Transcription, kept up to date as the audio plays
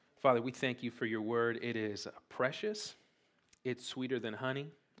Father, we thank you for your word. It is precious. It's sweeter than honey.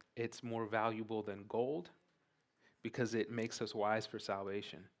 It's more valuable than gold because it makes us wise for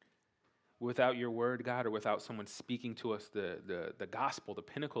salvation. Without your word, God, or without someone speaking to us the gospel, the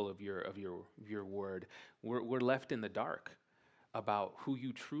pinnacle of your word, we're left in the dark about who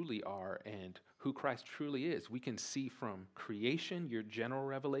you truly are and who Christ truly is. We can see from creation your general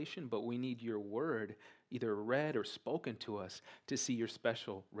revelation, but we need your word either read or spoken to us to see your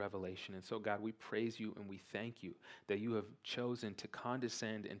special revelation. And so, God, we praise you and we thank you that you have chosen to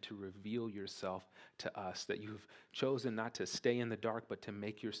condescend and to reveal yourself to us, that you've chosen not to stay in the dark, but to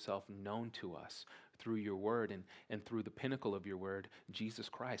make yourself known to us through your word and through the pinnacle of your word, Jesus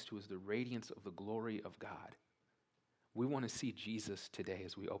Christ, who is the radiance of the glory of God. We want to see Jesus today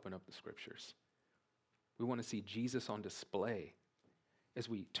as we open up the scriptures. We want to see Jesus on display as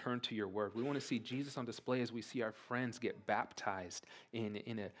we turn to your word. We want to see Jesus on display as we see our friends get baptized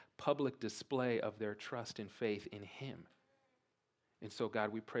in a public display of their trust and faith in him. And so,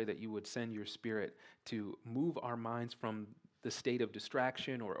 God, we pray that you would send your spirit to move our minds from the state of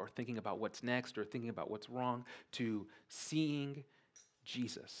distraction or thinking about what's next or thinking about what's wrong to seeing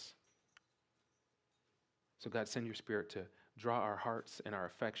Jesus. So, God, send your spirit to draw our hearts and our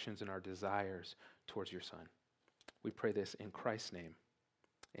affections and our desires towards your Son. We pray this in Christ's name.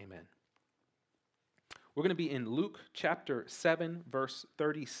 Amen. We're going to be in Luke chapter 7, verse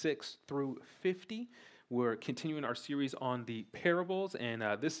 36 through 50. We're continuing our series on the parables, and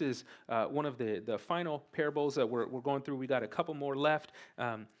this is one of the final parables that we're going through. We got a couple more left.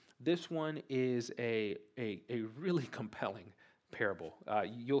 This one is a really compelling parable.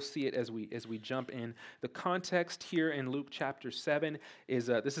 You'll see it as we jump in. The context here in Luke chapter 7 is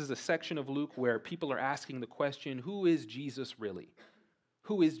this is a section of Luke where people are asking the question, who is Jesus really?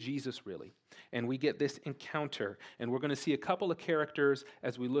 Who is Jesus really? And we get this encounter, and we're going to see a couple of characters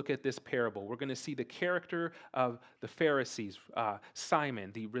as we look at this parable. We're going to see the character of the Pharisees,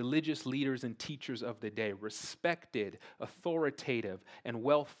 Simon, the religious leaders and teachers of the day, respected, authoritative, and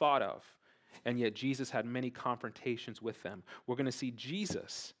well thought of. And yet Jesus had many confrontations with them. We're going to see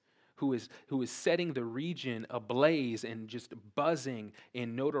Jesus, who is setting the region ablaze and just buzzing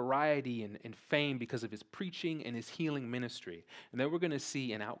in notoriety and fame because of his preaching and his healing ministry. And then we're going to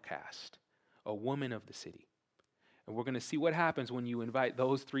see an outcast, a woman of the city. And we're going to see what happens when you invite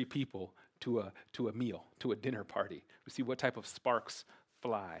those three people to a meal, to a dinner party. We see what type of sparks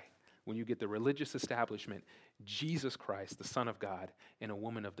fly when you get the religious establishment, Jesus Christ, the Son of God, and a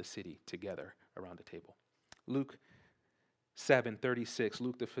woman of the city together around a table. Luke 7:36,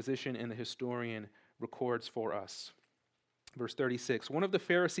 Luke the physician and the historian records for us. Verse 36, one of the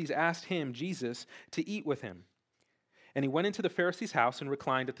Pharisees asked him, Jesus, to eat with him. And he went into the Pharisee's house and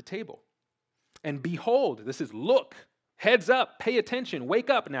reclined at the table. And behold, this is look, heads up, pay attention, wake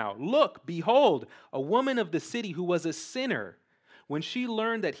up now. Look, behold, a woman of the city who was a sinner, when she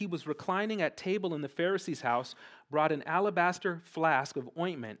learned that he was reclining at table in the Pharisee's house, brought an alabaster flask of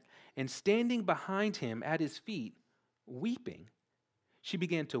ointment, and standing behind him at his feet, weeping, she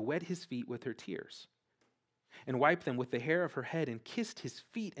began to wet his feet with her tears, and wiped them with the hair of her head, and kissed his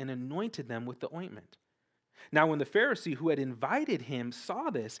feet, and anointed them with the ointment. Now when the Pharisee who had invited him saw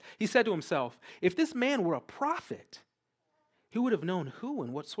this, he said to himself, if this man were a prophet, he would have known who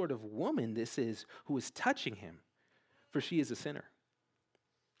and what sort of woman this is who is touching him, for she is a sinner.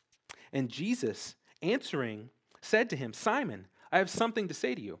 And Jesus, answering, said to him, Simon, I have something to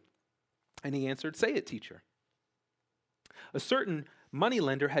say to you. And he answered, say it, teacher. A certain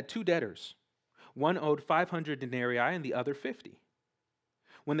moneylender had two debtors. One owed 500 denarii and the other 50.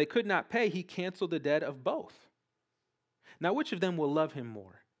 When they could not pay, he canceled the debt of both. Now which of them will love him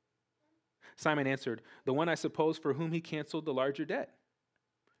more? Simon answered, the one, I suppose, for whom he canceled the larger debt.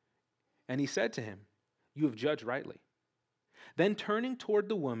 And he said to him, you have judged rightly. Then turning toward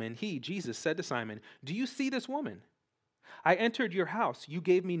the woman, Jesus, said to Simon, do you see this woman? I entered your house. You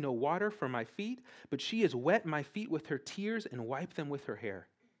gave me no water for my feet, but she has wet my feet with her tears and wiped them with her hair.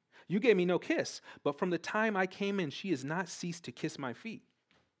 You gave me no kiss, but from the time I came in, she has not ceased to kiss my feet.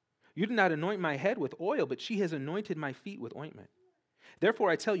 You did not anoint my head with oil, but she has anointed my feet with ointment. Therefore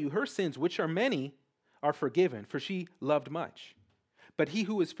I tell you, her sins, which are many, are forgiven, for she loved much. But he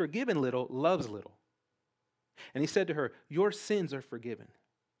who is forgiven little loves little. And he said to her, your sins are forgiven.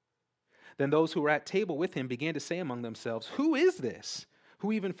 Then those who were at table with him began to say among themselves, who is this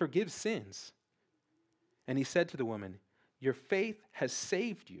who even forgives sins? And he said to the woman, your faith has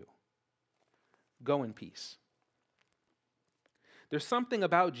saved you. Go in peace. There's something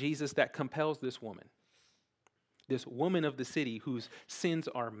about Jesus that compels this woman of the city whose sins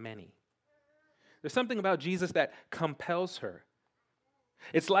are many. There's something about Jesus that compels her.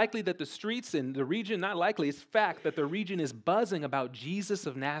 It's likely that the streets in the region, not likely, it's fact that the region is buzzing about Jesus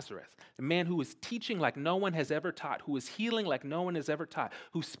of Nazareth, the man who is teaching like no one has ever taught, who is healing like no one has ever taught,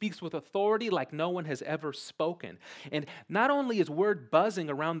 who speaks with authority like no one has ever spoken. And not only is word buzzing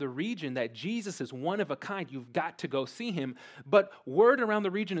around the region that Jesus is one of a kind, you've got to go see him, but word around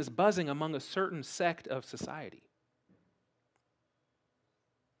the region is buzzing among a certain sect of society.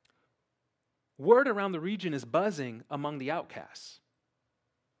 Word around the region is buzzing among the outcasts.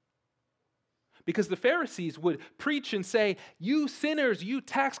 Because the Pharisees would preach and say, you sinners, you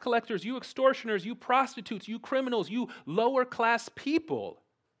tax collectors, you extortioners, you prostitutes, you criminals, you lower class people.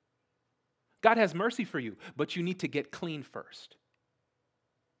 God has mercy for you, but you need to get clean first.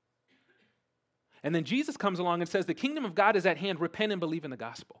 And then Jesus comes along and says, the kingdom of God is at hand, repent and believe in the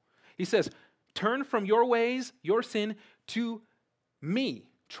gospel. He says, turn from your ways, your sin, to me.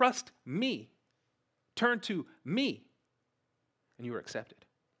 Trust me. Turn to me, and you are accepted.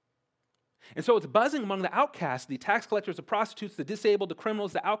 And so it's buzzing among the outcasts, the tax collectors, the prostitutes, the disabled, the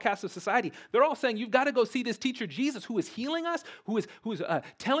criminals, the outcasts of society. They're all saying, you've got to go see this teacher Jesus who is healing us, who is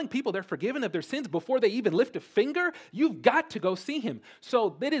telling people they're forgiven of their sins before they even lift a finger. You've got to go see him.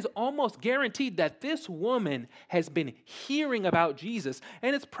 So it is almost guaranteed that this woman has been hearing about Jesus,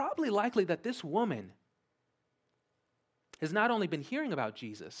 and it's probably likely that this woman has not only been hearing about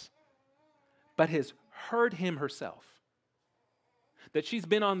Jesus, but has heard him herself. That she's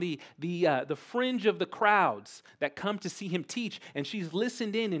been on the fringe of the crowds that come to see him teach, and she's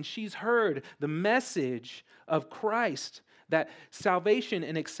listened in and she's heard the message of Christ, that salvation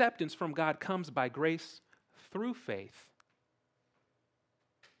and acceptance from God comes by grace through faith,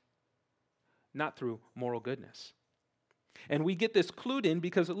 not through moral goodness. And we get this clued in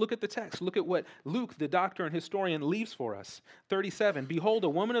because look at the text. Look at what Luke, the doctor and historian, leaves for us. 37, behold, a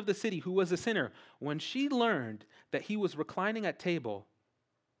woman of the city who was a sinner, when she learned that he was reclining at table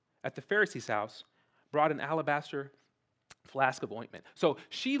at the Pharisee's house, brought an alabaster flask of ointment. So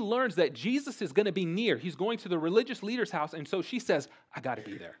she learns that Jesus is going to be near. He's going to the religious leader's house, and so she says, I got to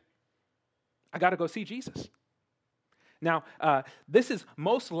be there. I got to go see Jesus. Now, this is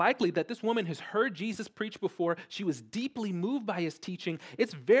most likely that this woman has heard Jesus preach before. She was deeply moved by his teaching.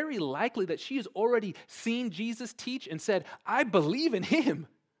 It's very likely that she has already seen Jesus teach and said, I believe in him.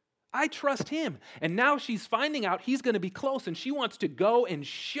 I trust him. And now she's finding out he's going to be close, and she wants to go and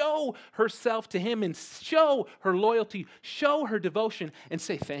show herself to him and show her loyalty, show her devotion, and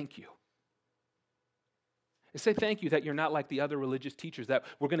say thank you. And say thank you that you're not like the other religious teachers that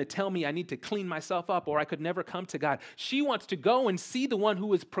were going to tell me I need to clean myself up or I could never come to God. She wants to go and see the one who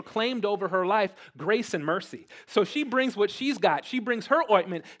has proclaimed over her life grace and mercy. So she brings what she's got. She brings her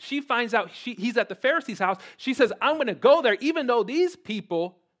ointment. She finds out he's at the Pharisee's house. She says, I'm going to go there even though these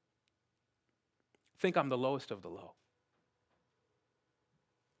people think I'm the lowest of the low.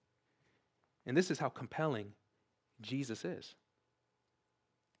 And this is how compelling Jesus is.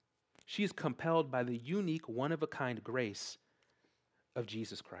 She is compelled by the unique, one-of-a-kind grace of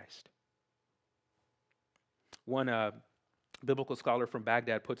Jesus Christ. One biblical scholar from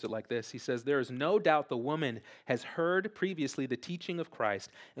Baghdad puts it like this. He says, there is no doubt the woman has heard previously the teaching of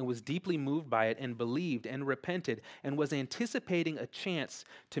Christ and was deeply moved by it and believed and repented and was anticipating a chance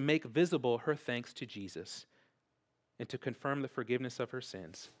to make visible her thanks to Jesus and to confirm the forgiveness of her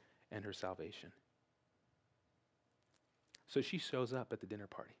sins and her salvation. So she shows up at the dinner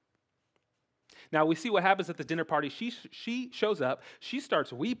party. Now, we see what happens at the dinner party. She shows up. She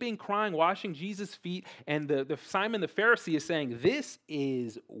starts weeping, crying, washing Jesus' feet. And the Simon the Pharisee is saying, this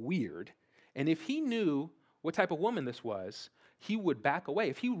is weird. And if he knew what type of woman this was, he would back away.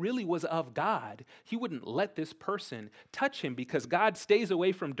 If he really was of God, he wouldn't let this person touch him because God stays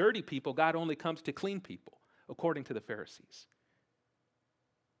away from dirty people. God only comes to clean people, according to the Pharisees.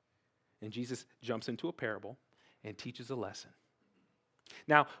 And Jesus jumps into a parable and teaches a lesson.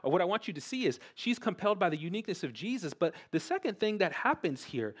 Now, what I want you to see is she's compelled by the uniqueness of Jesus, but the second thing that happens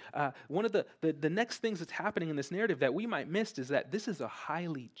here, one of the next things that's happening in this narrative that we might miss is that this is a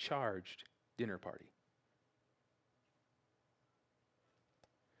highly charged dinner party.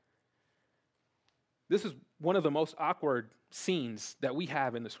 This is one of the most awkward scenes that we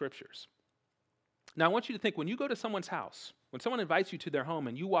have in the scriptures. Now, I want you to think, when you go to someone's house, when someone invites you to their home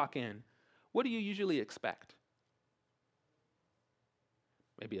and you walk in, what do you usually expect?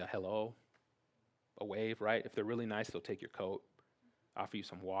 Maybe a hello, a wave, right? If they're really nice, they'll take your coat, offer you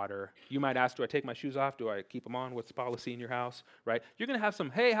some water. You might ask, do I take my shoes off? Do I keep them on? What's the policy in your house, right? You're going to have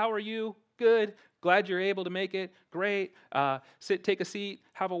some, hey, how are you? Good. Glad you're able to make it. Great. Sit, take a seat,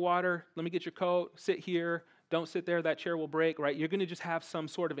 have a water. Let me get your coat. Sit here. Don't sit there. That chair will break, right? You're going to just have some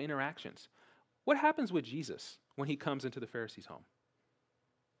sort of interactions. What happens with Jesus when he comes into the Pharisee's home?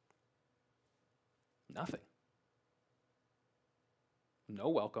 Nothing. No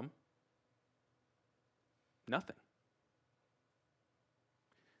welcome. Nothing.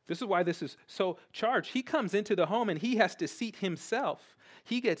 This is why this is so charged. He comes into the home and he has to seat himself.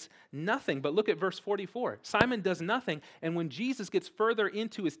 He gets nothing. But look at verse 44. Simon does nothing. And when Jesus gets further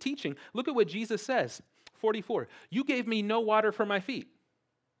into his teaching, look at what Jesus says. 44. You gave me no water for my feet.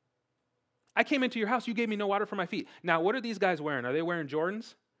 I came into your house. You gave me no water for my feet. Now, what are these guys wearing? Are they wearing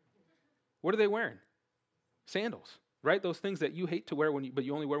Jordans? What are they wearing? Sandals. Right? Those things that you hate to wear but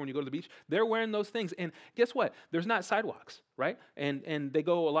you only wear when you go to the beach. They're wearing those things. And guess what? There's not sidewalks, right? And they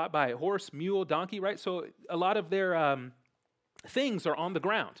go a lot by horse, mule, donkey, right? So a lot of their things are on the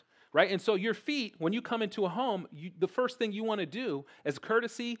ground, right? And so your feet, when you come into a home, the first thing you want to do as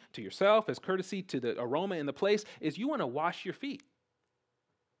courtesy to yourself, as courtesy to the aroma in the place, is you want to wash your feet.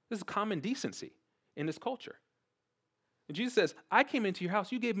 This is common decency in this culture. And Jesus says, I came into your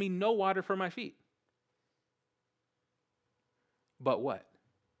house. You gave me no water for my feet. But what?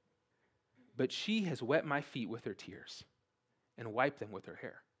 But she has wet my feet with her tears and wiped them with her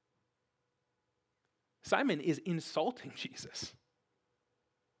hair. Simon is insulting Jesus.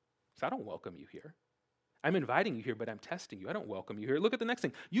 So I don't welcome you here. I'm inviting you here, but I'm testing you. I don't welcome you here. Look at the next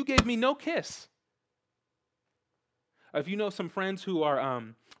thing. You gave me no kiss. If you know some friends who are,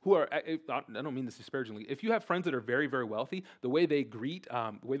 I don't mean this disparagingly. If you have friends that are very, very wealthy, the way they greet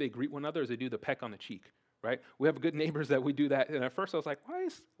one another is they do the peck on the cheek. Right? We have good neighbors that we do that. And at first I was like,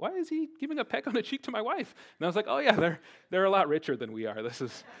 why is he giving a peck on the cheek to my wife? And I was like, oh yeah, they're a lot richer than we are. This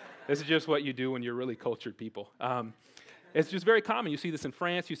is just what you do when you're really cultured people. It's just very common. You see this in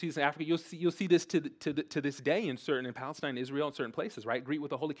France. You see this in Africa. You'll see this to this day in Palestine, Israel, in certain places. Right? Greet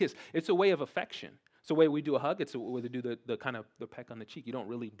with a holy kiss. It's a way of affection. It's a way we do a hug. It's a way to do the kind of the peck on the cheek. You don't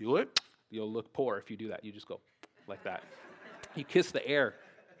really do it. You'll look poor if you do that. You just go like that. You kiss the air.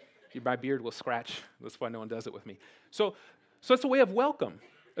 My beard will scratch. That's why no one does it with me. So it's a way of welcome.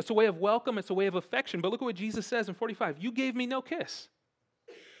 It's a way of welcome. It's a way of affection. But look at what Jesus says in 45. You gave me no kiss.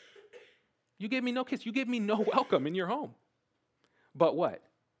 You gave me no kiss. You gave me no welcome in your home. But what?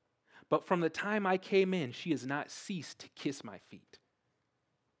 But from the time I came in, she has not ceased to kiss my feet.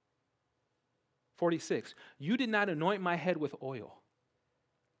 46. You did not anoint my head with oil.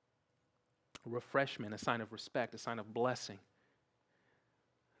 Refreshment, a sign of respect, a sign of blessing.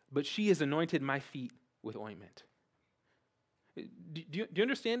 But she has anointed my feet with ointment. Do you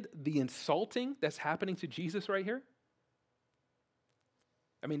understand the insulting that's happening to Jesus right here?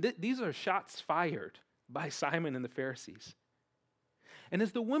 I mean, these are shots fired by Simon and the Pharisees. And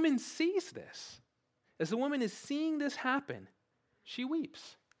as the woman sees this, as the woman is seeing this happen, she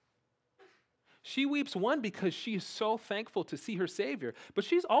weeps. She weeps, one, because she is so thankful to see her Savior, but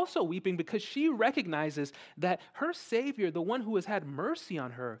she's also weeping because she recognizes that her Savior, the one who has had mercy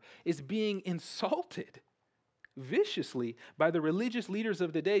on her, is being insulted viciously by the religious leaders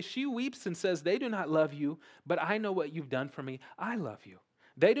of the day. She weeps and says, they do not love you, but I know what you've done for me. I love you.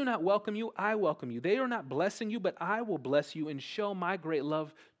 They do not welcome you. I welcome you. They are not blessing you, but I will bless you and show my great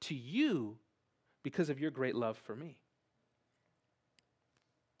love to you because of your great love for me.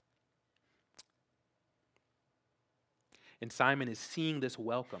 And Simon is seeing this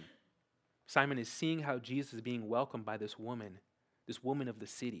welcome. Simon is seeing how Jesus is being welcomed by this woman of the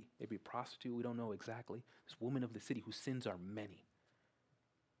city, maybe a prostitute, we don't know exactly, this woman of the city whose sins are many.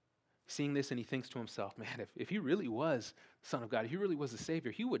 Seeing this, and he thinks to himself, man, if he really was the Son of God, if he really was the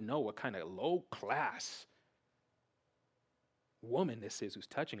Savior, he would know what kind of low-class woman this is who's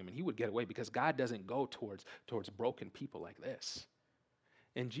touching him, and he would get away because God doesn't go towards broken people like this.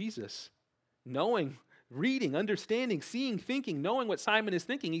 And Jesus, knowing, reading, understanding, seeing, thinking, knowing what Simon is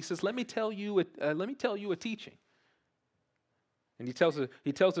thinking, he says, let me tell you a teaching. And he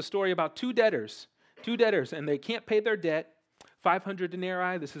tells a story about two debtors, and they can't pay their debt. 500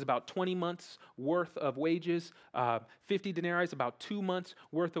 denarii, this is about 20 months worth of wages. 50 denarii is about 2 months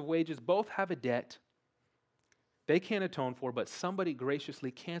worth of wages. Both have a debt they can't atone for, but somebody graciously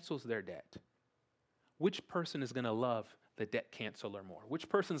cancels their debt. Which person is going to love the debt canceller more? Which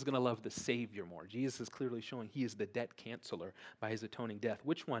person is going to love the Savior more? Jesus is clearly showing he is the debt canceller by his atoning death.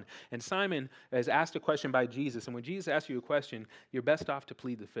 Which one? And Simon is asked a question by Jesus, and when Jesus asks you a question, you're best off to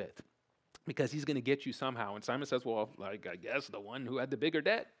plead the fifth, because he's going to get you somehow. And Simon says, well, I guess the one who had the bigger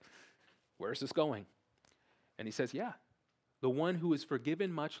debt. Where's this going? And he says, yeah, the one who is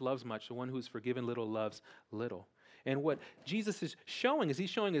forgiven much loves much. The one who is forgiven little loves little. And what Jesus is showing is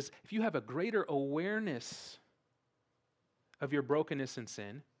if you have a greater awareness of your brokenness and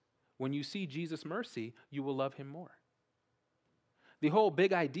sin, when you see Jesus' mercy, you will love him more. The whole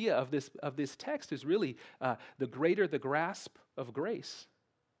big idea of this text is really the greater the grasp of grace,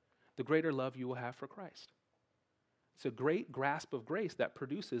 the greater love you will have for Christ. It's a great grasp of grace that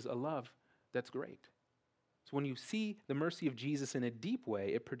produces a love that's great. So when you see the mercy of Jesus in a deep way,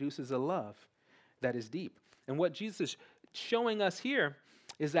 it produces a love that is deep. And what Jesus is showing us here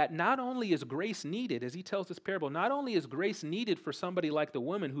is that not only is grace needed, as he tells this parable, not only is grace needed for somebody like the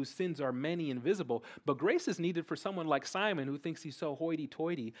woman whose sins are many and visible, but grace is needed for someone like Simon who thinks he's so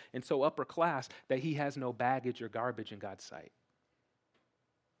hoity-toity and so upper class that he has no baggage or garbage in God's sight.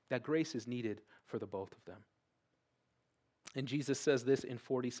 That grace is needed for the both of them. And Jesus says this in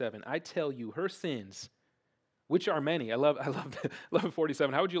 47, I tell you, her sins, which are many. I love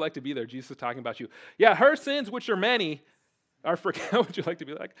 47. How would you like to be there? Jesus is talking about you. Yeah, her sins, which are many, are forgiven. How would you like to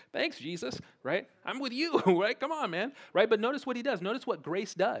be like, thanks, Jesus, right? I'm with you, right? Come on, man, right? But notice what he does. Notice what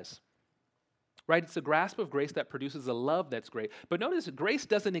grace does, right? It's a grasp of grace that produces a love that's great. But notice grace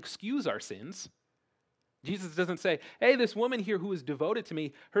doesn't excuse our sins. Jesus doesn't say, hey, this woman here who is devoted to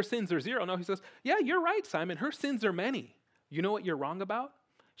me, her sins are zero. No, he says, yeah, you're right, Simon. Her sins are many. You know what you're wrong about?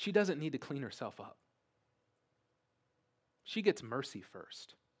 She doesn't need to clean herself up. She gets mercy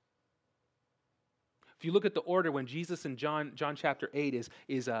first. If you look at the order when Jesus in John chapter 8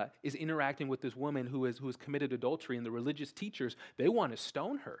 is interacting with this woman who has committed adultery, and the religious teachers, they want to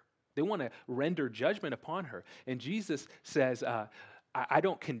stone her. They want to render judgment upon her. And Jesus says, I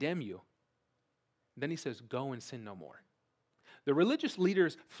don't condemn you. Then he says, go and sin no more. The religious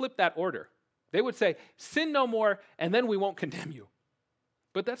leaders flip that order. They would say, sin no more, and then we won't condemn you.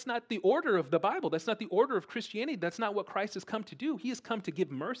 But that's not the order of the Bible. That's not the order of Christianity. That's not what Christ has come to do. He has come to give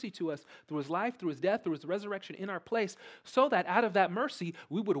mercy to us through his life, through his death, through his resurrection in our place, so that out of that mercy,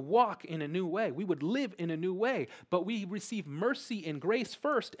 we would walk in a new way. We would live in a new way. But we receive mercy and grace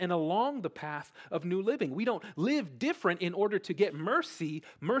first and along the path of new living. We don't live different in order to get mercy.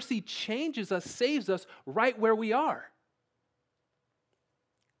 Mercy changes us, saves us right where we are.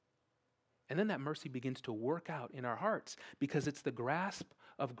 And then that mercy begins to work out in our hearts because it's the grasp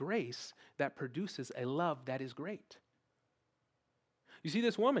of grace that produces a love that is great. You see,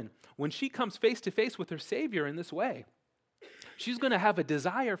 this woman, when she comes face to face with her Savior in this way, she's going to have a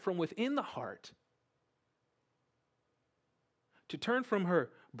desire from within the heart to turn from her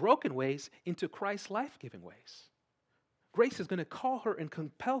broken ways into Christ's life-giving ways. Grace is going to call her and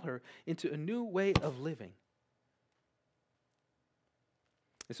compel her into a new way of living.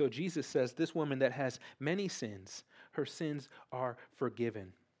 And so Jesus says, this woman that has many sins, her sins are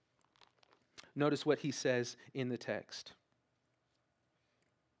forgiven. Notice what he says in the text.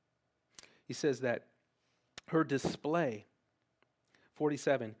 He says that her display,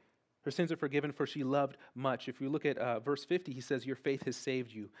 47, her sins are forgiven for she loved much. If you look at verse 50, he says, your faith has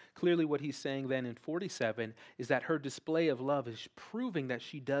saved you. Clearly what he's saying then in 47 is that her display of love is proving that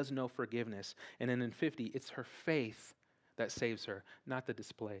she does know forgiveness. And then in 50, it's her faith that saves her, not the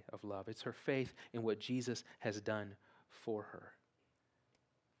display of love. It's her faith in what Jesus has done for her.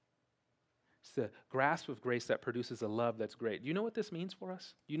 It's the grasp of grace that produces a love that's great. Do you know what this means for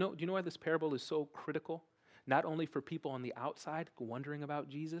us? Do you know why this parable is so critical? Not only for people on the outside wondering about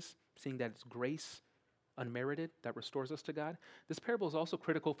Jesus, seeing that it's grace unmerited that restores us to God. This parable is also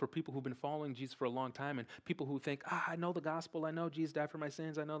critical for people who've been following Jesus for a long time and people who think, I know the gospel, I know Jesus died for my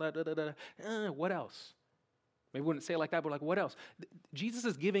sins, I know that, what else? Maybe we wouldn't say it like that, but like, what else? Jesus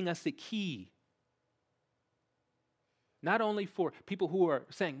is giving us the key. Not only for people who are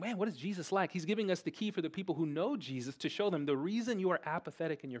saying, man, what is Jesus like? He's giving us the key for the people who know Jesus to show them the reason you are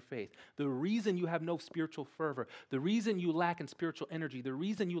apathetic in your faith, the reason you have no spiritual fervor, the reason you lack in spiritual energy, the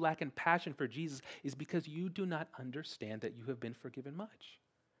reason you lack in passion for Jesus is because you do not understand that you have been forgiven much.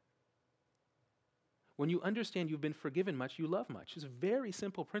 When you understand you've been forgiven much, you love much. It's a very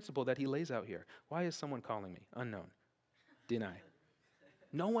simple principle that he lays out here. Why is someone calling me? Unknown. Deny.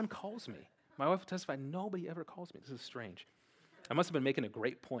 No one calls me. My wife will testify, nobody ever calls me. This is strange. I must have been making a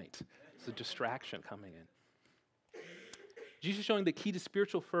great point. It's a distraction coming in. Jesus is showing the key to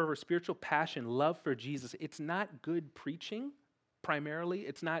spiritual fervor, spiritual passion, love for Jesus. It's not good preaching. Primarily,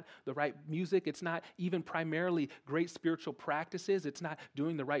 it's not the right music. It's not even primarily great spiritual practices. It's not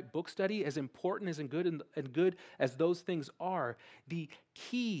doing the right book study. As important as and good as those things are, the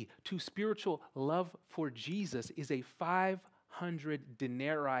key to spiritual love for Jesus is a 500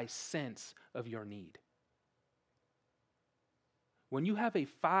 denarii sense of your need. When you have a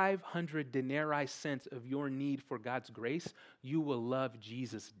 500 denarii sense of your need for God's grace, you will love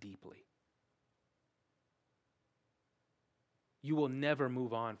Jesus deeply. You will never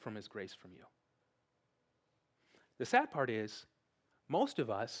move on from his grace from you. The sad part is, most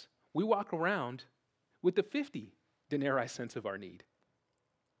of us, we walk around with the 50 denarii sense of our need.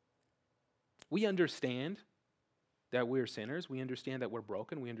 We understand that we're sinners. We understand that we're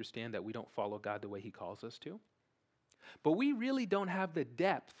broken. We understand that we don't follow God the way he calls us to. But we really don't have the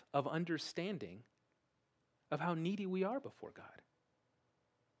depth of understanding of how needy we are before God.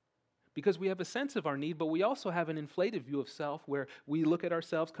 Because we have a sense of our need, but we also have an inflated view of self where we look at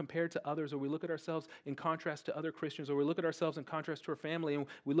ourselves compared to others, or we look at ourselves in contrast to other Christians, or we look at ourselves in contrast to our family, and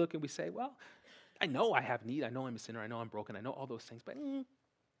we look and we say, well, I know I have need. I know I'm a sinner. I know I'm broken. I know all those things, but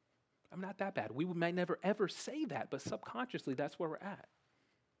I'm not that bad. We might never, ever say that, but subconsciously, that's where we're at.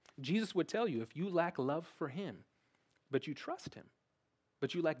 Jesus would tell you, if you lack love for him, but you trust him,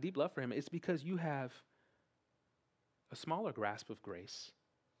 but you lack deep love for him, it's because you have a smaller grasp of grace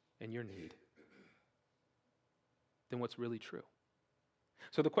and your need than what's really true.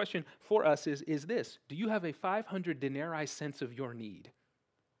 So the question for us is this: do you have a 500 denarii sense of your need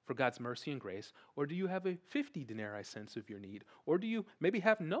for God's mercy and grace, or do you have a 50 denarii sense of your need, or do you maybe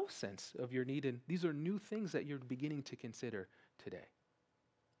have no sense of your need, and these are new things that you're beginning to consider today?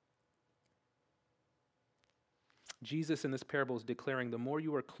 Jesus in this parable is declaring the more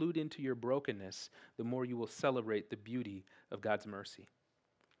you are clued into your brokenness, the more you will celebrate the beauty of God's mercy.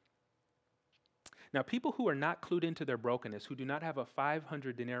 Now, people who are not clued into their brokenness, who do not have a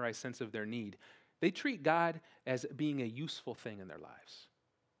 500 denarii sense of their need, they treat God as being a useful thing in their lives.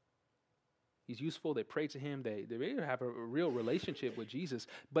 He's useful, they pray to him, they have a real relationship with Jesus,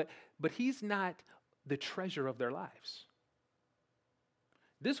 but he's not the treasure of their lives.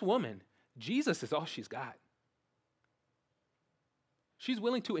 This woman, Jesus is all she's got. She's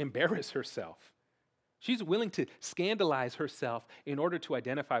willing to embarrass herself. She's willing to scandalize herself in order to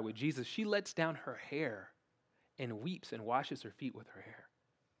identify with Jesus. She lets down her hair and weeps and washes her feet with her hair.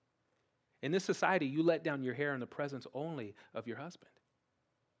 In this society, you let down your hair in the presence only of your husband.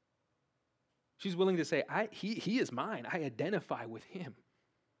 She's willing to say, he is mine. I identify with him.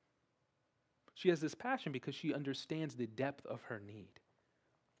 She has this passion because she understands the depth of her need.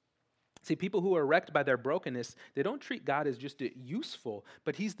 See, people who are wrecked by their brokenness, they don't treat God as just useful,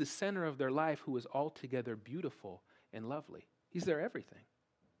 but he's the center of their life who is altogether beautiful and lovely. He's their everything.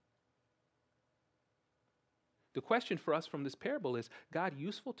 The question for us from this parable is, God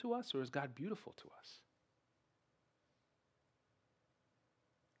useful to us or is God beautiful to us?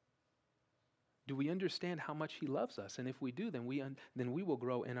 Do we understand how much he loves us? And if we do, then we will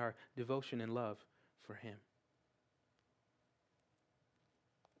grow in our devotion and love for him.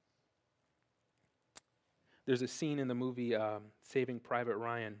 There's a scene in the movie Saving Private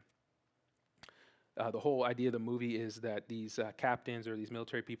Ryan. The whole idea of the movie is that these captains or these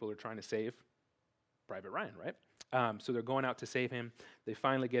military people are trying to save Private Ryan, right? So they're going out to save him. They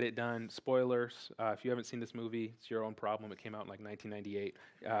finally get it done. Spoilers, if you haven't seen this movie, it's your own problem. It came out in like 1998,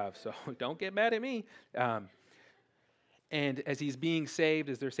 so don't get mad at me. And as he's being saved,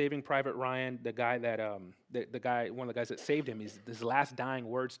 as they're saving Private Ryan, one of the guys that saved him, his last dying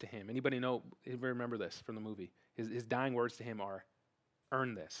words to him. Anybody remember this from the movie? His dying words to him are,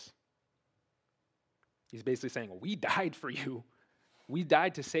 "Earn this." He's basically saying, well, we died for you. We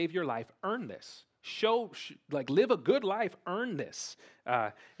died to save your life. Earn this. Live a good life. Earn this.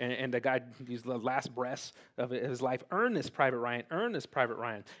 And the guy used the last breaths of his life. Earn this, Private Ryan. Earn this, Private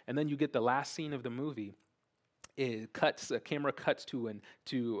Ryan. And then you get the last scene of the movie. The camera cuts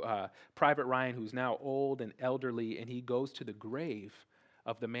to Private Ryan, who's now old and elderly, and he goes to the grave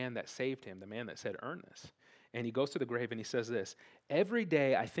of the man that saved him, the man that said, "Earn this." And he goes to the grave and he says this: "Every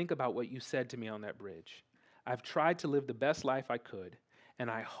day I think about what you said to me on that bridge. I've tried to live the best life I could,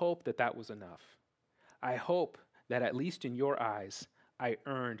 and I hope that was enough. I hope that at least in your eyes, I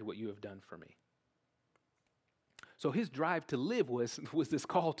earned what you have done for me." So his drive to live was this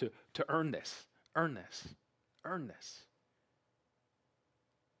call to earn this, earn this. Earn this.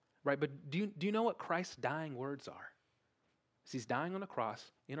 Right, but do you know what Christ's dying words are? As he's dying on the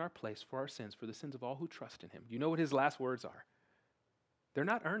cross in our place for our sins, for the sins of all who trust in him. Do you know what his last words are? They're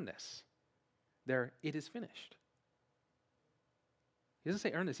not earn this. They're, "It is finished." He doesn't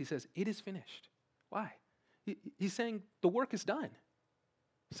say earn this, he says, "It is finished." Why? He's saying the work is done.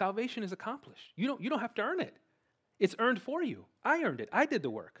 Salvation is accomplished. You don't have to earn it. It's earned for you. I earned it. I did the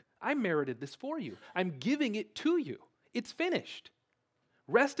work. I merited this for you. I'm giving it to you. It's finished.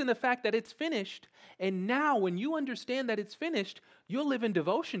 Rest in the fact that it's finished. And now when you understand that it's finished, you'll live in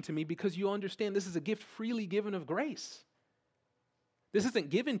devotion to me because you understand this is a gift freely given of grace. This isn't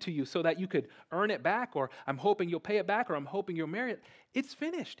given to you so that you could earn it back, or I'm hoping you'll pay it back, or I'm hoping you'll marry it. It's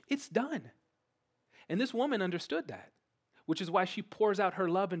finished. It's done. And this woman understood that, which is why she pours out her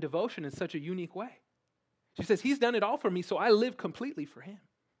love and devotion in such a unique way. She says, he's done it all for me, so I live completely for him.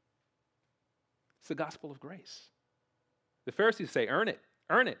 It's the gospel of grace. The Pharisees say, earn it,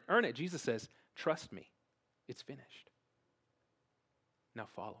 earn it, earn it. Jesus says, trust me. It's finished. Now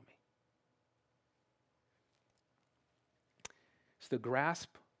follow me. It's the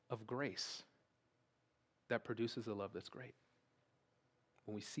grasp of grace that produces a love that's great.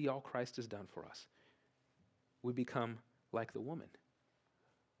 When we see all Christ has done for us, we become like the woman,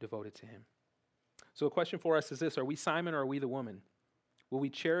 devoted to him. So a question for us is this: are we Simon or are we the woman? Will we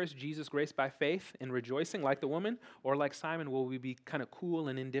cherish Jesus' grace by faith and rejoicing like the woman? Or like Simon, will we be kind of cool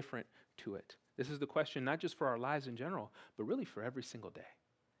and indifferent to it? This is the question not just for our lives in general, but really for every single day.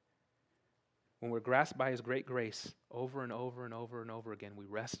 When we're grasped by his great grace over and over and over and over again, we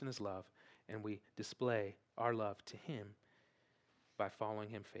rest in his love and we display our love to him by following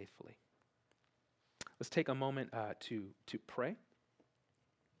him faithfully. Let's take a moment to pray.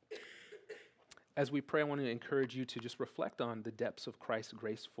 As we pray, I want to encourage you to just reflect on the depths of Christ's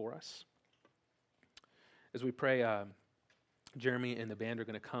grace for us. As we pray, Jeremy and the band are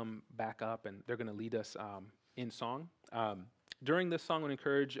going to come back up and they're going to lead us in song. During this song, I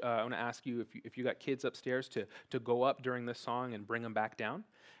want to ask you if you got kids upstairs to go up during this song and bring them back down.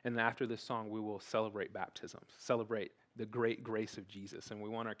 And then after this song, we will celebrate baptisms, celebrate the great grace of Jesus. And we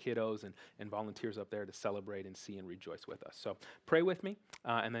want our kiddos and volunteers up there to celebrate and see and rejoice with us. So pray with me.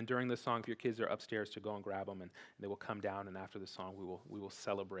 And then during this song, if your kids are upstairs, to go and grab them and they will come down. And after the song, we will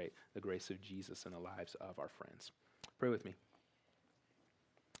celebrate the grace of Jesus in the lives of our friends. Pray with me.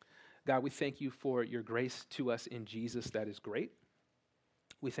 God, we thank you for your grace to us in Jesus that is great.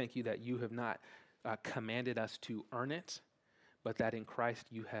 We thank you that you have not commanded us to earn it, but that in Christ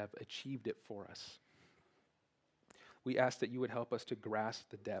you have achieved it for us. We ask that you would help us to grasp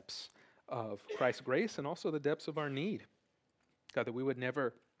the depths of Christ's grace and also the depths of our need. God, that we would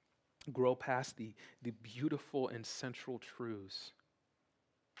never grow past the beautiful and central truths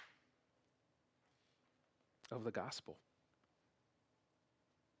of the gospel.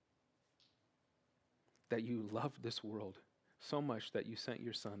 That you loved this world so much that you sent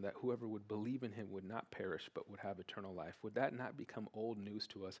your son, that whoever would believe in him would not perish but would have eternal life. Would that not become old news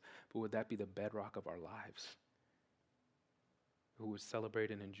to us, but would that be the bedrock of our lives? Who would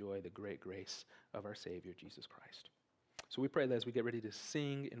celebrate and enjoy the great grace of our Savior, Jesus Christ. So we pray that as we get ready to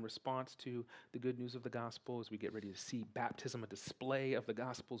sing in response to the good news of the gospel, as we get ready to see baptism, a display of the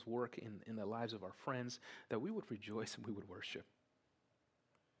gospel's work in the lives of our friends, that we would rejoice and we would worship.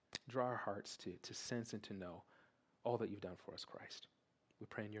 Draw our hearts to sense and to know all that you've done for us, Christ. We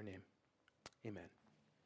pray in your name. Amen.